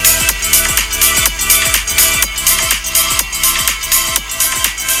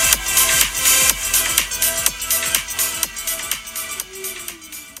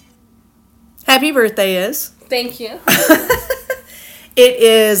happy birthday is. Thank you. It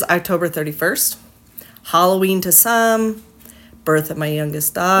is October 31st. Halloween to some. Birth of my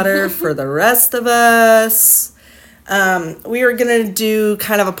youngest daughter for the rest of us. We were going to do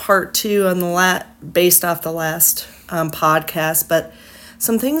kind of a part 2 on the based off the last podcast, but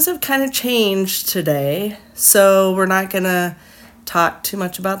some things have kind of changed today, so we're not going to talk too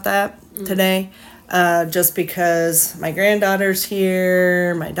much about that today, just because my granddaughter's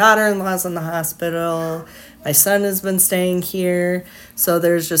here, my daughter-in-law's in the hospital, my son has been staying here, so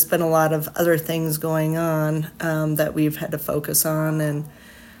there's just been a lot of other things going on that we've had to focus on, and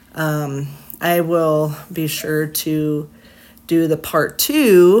I will be sure to do the part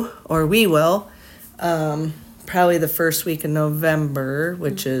 2, or we will, probably the first week in November,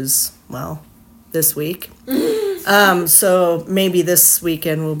 which is, well, this week. So maybe this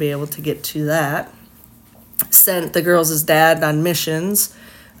weekend we'll be able to get to that. Sent the girls' dad on missions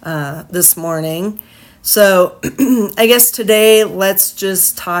this morning. So I guess today let's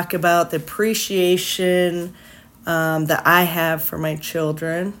just talk about the appreciation that I have for my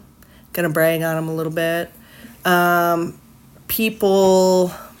children. Gonna brag on them a little bit.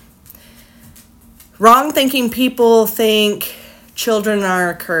 Wrong-thinking people think children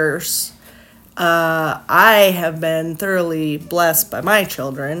are a curse. I have been thoroughly blessed by my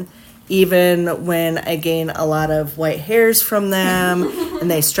children, even when I gain a lot of white hairs from them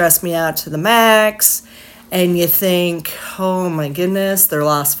and they stress me out to the max, and you think, oh my goodness, they're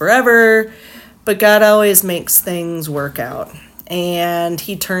lost forever. But God always makes things work out, and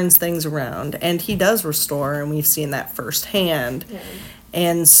he turns things around, and he does restore, and we've seen that firsthand. Yeah.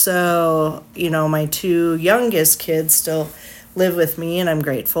 And so, my 2 youngest kids still live with me, and I'm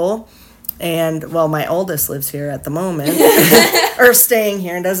grateful. And, well, my oldest lives here at the moment, or staying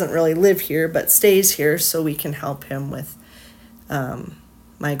here, and doesn't really live here, but stays here so we can help him with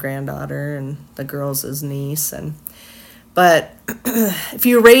my granddaughter and the girls' niece. But if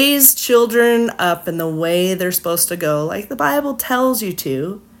you raise children up in the way they're supposed to go, like the Bible tells you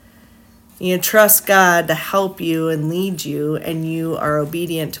to, you trust God to help you and lead you, and you are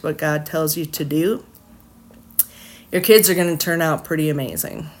obedient to what God tells you to do, your kids are going to turn out pretty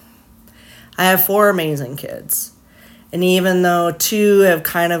amazing. I have 4 amazing kids. And even though 2 have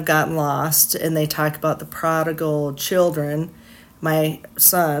kind of gotten lost, and they talk about the prodigal children, my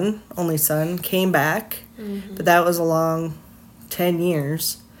only son, came back. Mm-hmm. But that was a long 10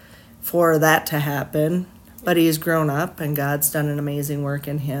 years for that to happen. But he's grown up, and God's done an amazing work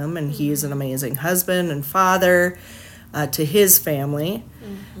in him, and he's an amazing husband and father to his family.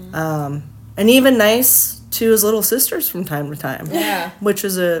 Mm-hmm. And even nice to his little sisters from time to time. Yeah. Which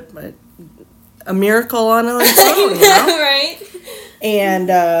is a miracle on its own, Right? And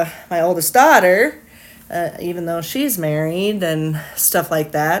my oldest daughter, even though she's married and stuff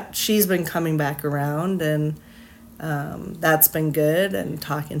like that, she's been coming back around, and that's been good, and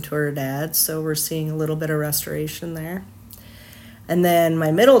talking to her dad, so we're seeing a little bit of restoration there. And then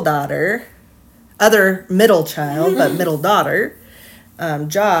my middle daughter, other middle child, but middle daughter,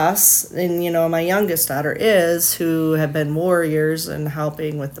 Joss, and my youngest daughter who have been warriors and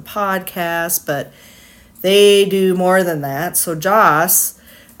helping with the podcast, but they do more than that. So Joss,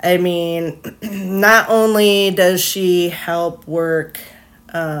 not only does she help work,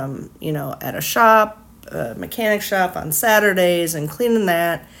 at a shop, a mechanic shop on Saturdays and cleaning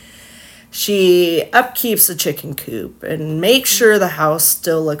that, she upkeeps the chicken coop and makes sure the house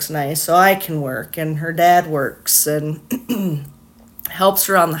still looks nice so I can work, and her dad works and helps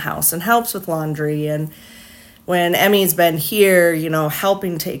around the house and helps with laundry. And when Emmy's been here,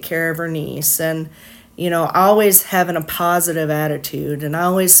 helping take care of her niece, and always having a positive attitude, and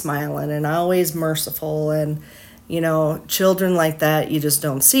always smiling, and always merciful, and children like that you just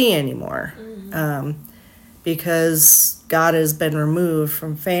don't see anymore. Mm-hmm. Because God has been removed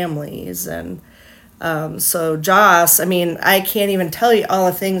from families. And so Joss, I can't even tell you all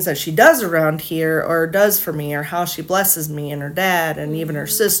the things that she does around here, or does for me, or how she blesses me and her dad and even her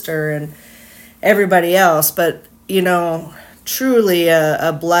sister and everybody else. But, truly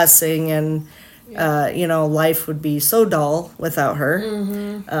a blessing, and, life would be so dull without her.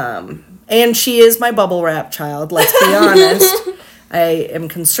 Mm-hmm. And she is my bubble wrap child, let's be honest. I am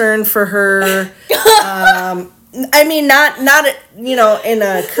concerned for her. Not in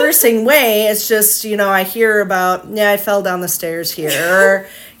a cursing way. It's just, I hear about, I fell down the stairs here, or,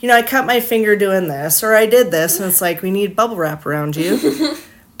 I cut my finger doing this, or I did this, and it's like, we need bubble wrap around you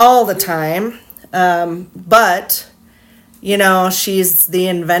all the time. But, she's the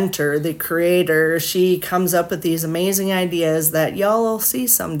inventor, the creator. She comes up with these amazing ideas that y'all will see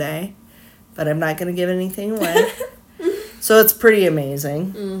someday, but I'm not going to give anything away. So it's pretty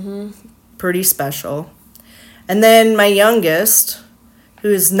amazing. Mm-hmm. pretty special. And then my youngest,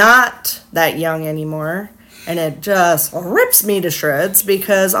 who's not that young anymore, and it just rips me to shreds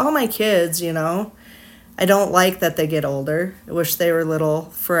because all my kids, I don't like that they get older. I wish they were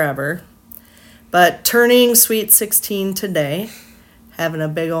little forever. But turning sweet 16 today, having a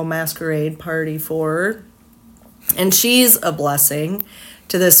big old masquerade party for her. And she's a blessing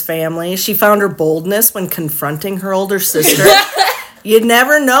to this family. She found her boldness when confronting her older sister. You'd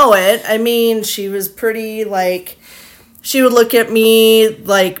never know it. I mean, she was pretty, she would look at me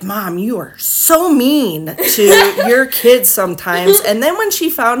like, Mom, you are so mean to your kids sometimes. And then when she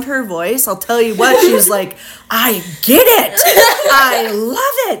found her voice, I'll tell you what, she was like, I get it. I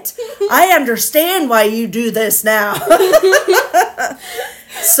love it. I understand why you do this now.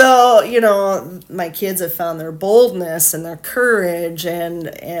 So, my kids have found their boldness and their courage,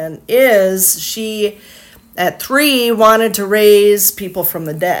 and she, at 3, wanted to raise people from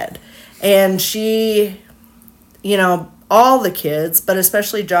the dead. And she, all the kids, but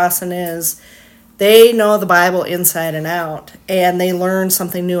especially Joss and Iz, they know the Bible inside and out, and they learn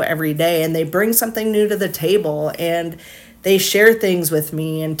something new every day, and they bring something new to the table, and they share things with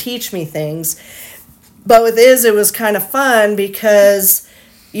me and teach me things. But with Iz, it was kind of fun because,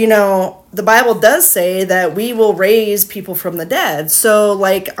 the Bible does say that we will raise people from the dead. So,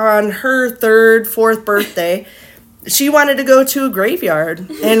 on her 3rd, 4th birthday, she wanted to go to a graveyard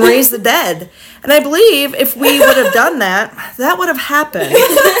and raise the dead. And I believe if we would have done that, that would have happened.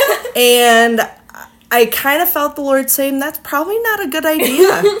 And I kind of felt the Lord saying that's probably not a good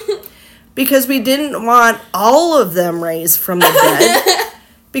idea. Because we didn't want all of them raised from the dead.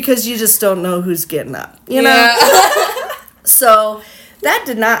 Because you just don't know who's getting up, So that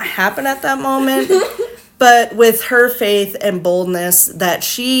did not happen at that moment. But with her faith and boldness that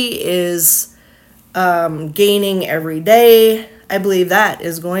she is gaining every day, I believe that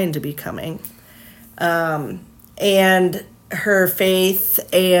is going to be coming. And her faith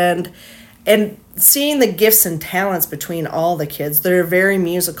and seeing the gifts and talents between all the kids. They're very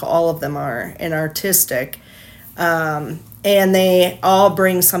musical, all of them are, and artistic. And they all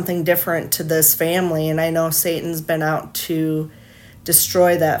bring something different to this family. And I know Satan's been out to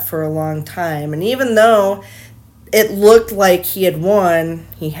destroy that for a long time. And even though it looked like he had won,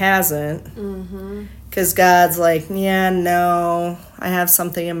 he hasn't. Because God's like, yeah, no, I have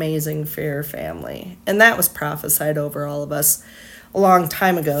something amazing for your family. And that was prophesied over all of us a long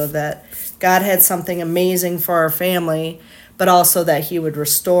time ago, that God had something amazing for our family, but also that he would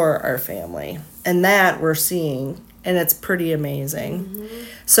restore our family. And that we're seeing, and it's pretty amazing.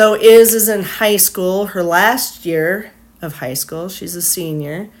 So Iz is in high school, her last year of high school. She's a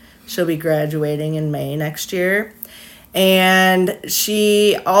senior. She'll be graduating in May next year. And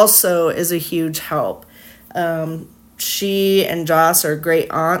she also is a huge help. She and Joss are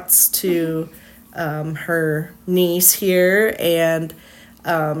great aunts to her niece here, and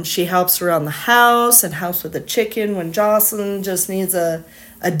she helps around the house and helps with the chicken when Jocelyn just needs a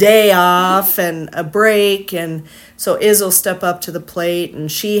day off and a break. And so Iz will step up to the plate,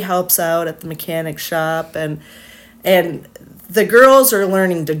 and she helps out at the mechanic shop. And the girls are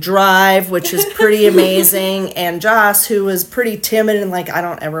learning to drive, which is pretty amazing. And Joss, who was pretty timid and I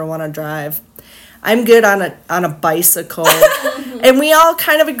don't ever want to drive, I'm good on a bicycle. And we all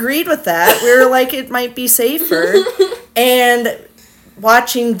kind of agreed with that. We were like, it might be safer. And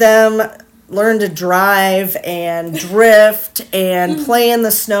watching them learn to drive and drift and play in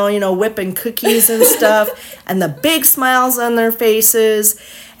the snow, whipping cookies and stuff, and the big smiles on their faces,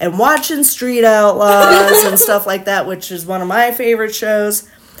 and watching Street Outlaws and stuff like that, which is one of my favorite shows.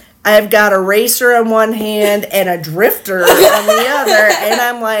 I've got a racer on one hand and a drifter on the other, and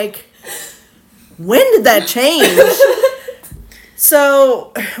I'm like, when did that change?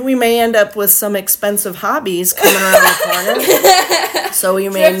 So we may end up with some expensive hobbies coming around the corner. So we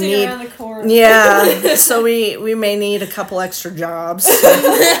may need, around the corner. Yeah. So we may need a couple extra jobs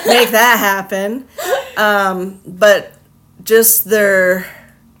to make that happen. But just their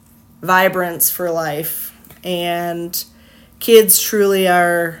vibrance for life, and kids truly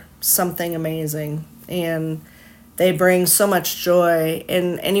are something amazing, and they bring so much joy.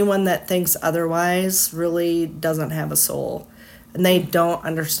 And anyone that thinks otherwise really doesn't have a soul. And they don't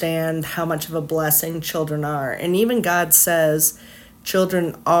understand how much of a blessing children are. And even God says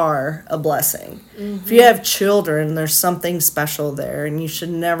children are a blessing. If you have children, there's something special there, and you should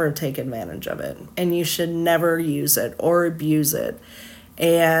never take advantage of it. And you should never use it or abuse it.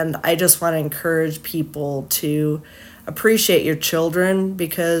 And I just want to encourage people to appreciate your children,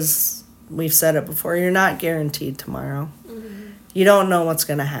 because we've said it before, you're not guaranteed tomorrow. You don't know what's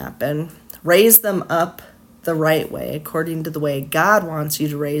going to happen. Raise them up the right way, according to the way God wants you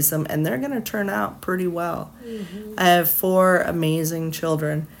to raise them, and they're going to turn out pretty well. I have 4 amazing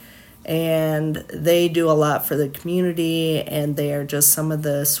children, and they do a lot for the community, and they are just some of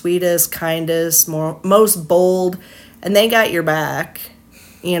the sweetest, kindest, most bold, and they got your back,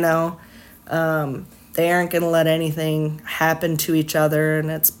 you know. They aren't going to let anything happen to each other, and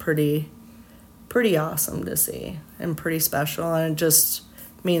it's pretty awesome to see and pretty special, and it just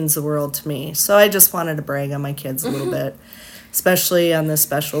means the world to me. So I just wanted to brag on my kids a little bit, especially on this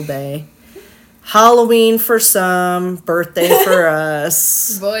special day. Halloween for some, birthday for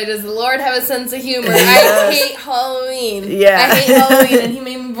us. Boy, does the Lord have a sense of humor. I hate Halloween. Yeah. I hate Halloween, and he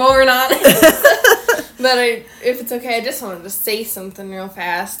made me born on it. But if it's okay, I just wanted to say something real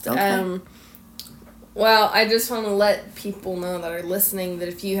fast. Okay. Well, I just want to let people know that are listening that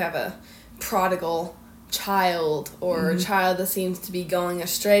if you have a prodigal child or a child that seems to be going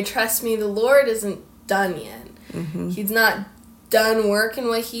astray, trust me, the Lord isn't done yet. He's not done working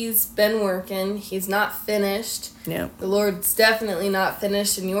what he's been working. He's not finished. Yeah. The Lord's definitely not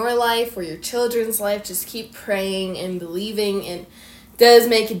finished in your life or your children's life. Just keep praying and believing, and it does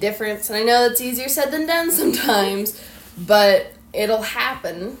make a difference. And I know that's easier said than done sometimes, but it'll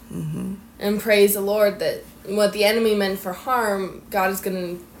happen. And praise the Lord that what the enemy meant for harm, God is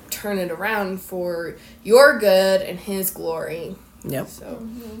going to turn it around for your good and his glory. Yep. So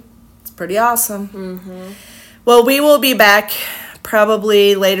it's pretty awesome. Well, we will be back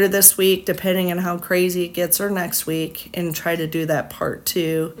probably later this week, depending on how crazy it gets, or next week, and try to do that part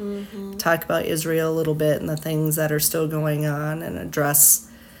 2. Talk about Israel a little bit and the things that are still going on, and address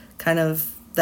kind of